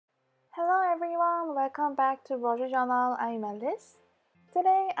Hello everyone, welcome back to Roger Journal. I'm Alice.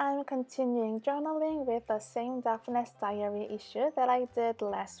 Today I'm continuing journaling with the same Daphne's diary issue that I did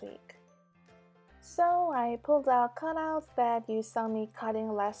last week. So I pulled out cutouts that you saw me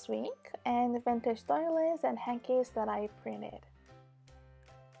cutting last week and vintage doilies and hankies that I printed.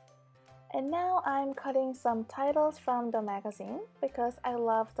 And now I'm cutting some titles from the magazine because I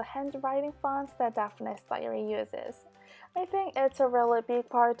love the handwriting fonts that Daphne's diary uses. I think it's a really big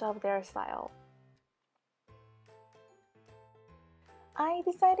part of their style. I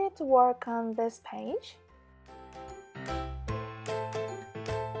decided to work on this page.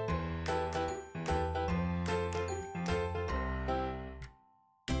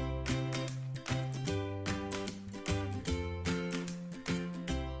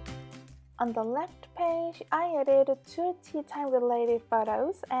 On the left page, I added two tea time related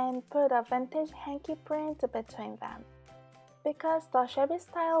photos and put a vintage hanky print between them. Because the shabby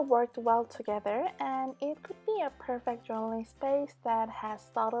style worked well together and it could be a perfect journaling space that has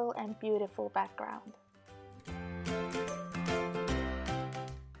subtle and beautiful background.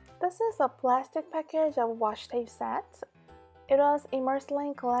 This is a plastic package of washi tape sets. It was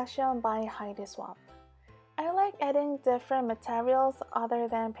Immerslane collection by Heidi Swap. I like adding different materials other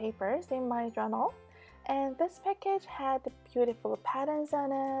than papers in my journal, and this package had beautiful patterns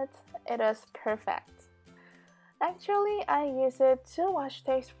on it. It was perfect. Actually, I used two washi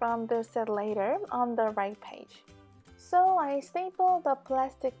tapes from this set later on the right page. So I stapled the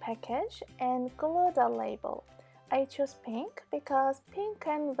plastic package and glued the label. I chose pink because pink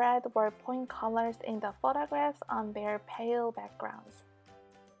and red were point colors in the photographs on their pale backgrounds.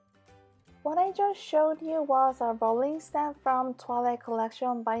 What I just showed you was a rolling stamp from Twilight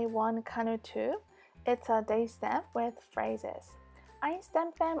Collection by One Kanu 2. It's a day stamp with phrases. I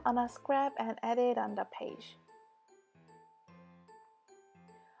stamped them on a scrap and added on the page.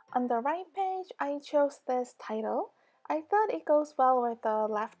 On the right page, I chose this title. I thought it goes well with the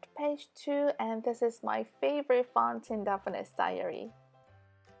left page too, and this is my favorite font in Daphne's diary.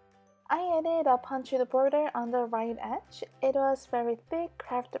 I added a punched border on the right edge. It was very thick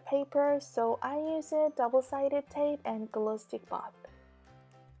craft paper, so I used double-sided tape and glue stick both.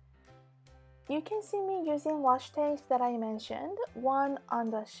 You can see me using washi tapes that I mentioned, one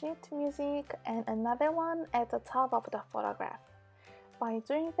on the sheet music and another one at the top of the photograph. By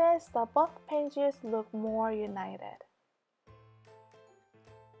doing this, the both pages look more united.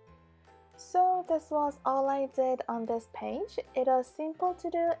 So this was all I did on this page. It was simple to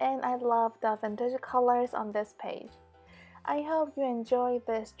do and I love the vintage colors on this page. I hope you enjoyed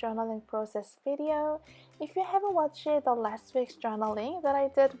this journaling process video. If you haven't watched the last week's journaling that I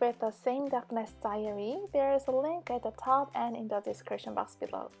did with the same Daphne's diary, there is a link at the top and in the description box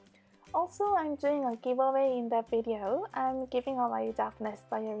below. Also, I'm doing a giveaway in that video. I'm giving away Daphne's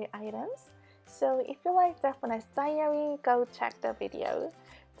diary items. So if you like Daphne's diary, go check the video.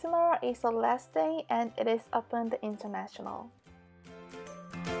 Tomorrow is the last day and it is open international.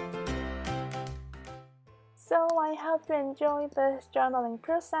 So I hope you enjoyed this journaling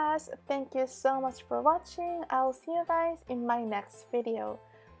process. Thank you so much for watching. I'll see you guys in my next video.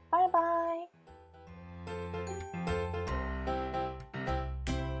 Bye bye!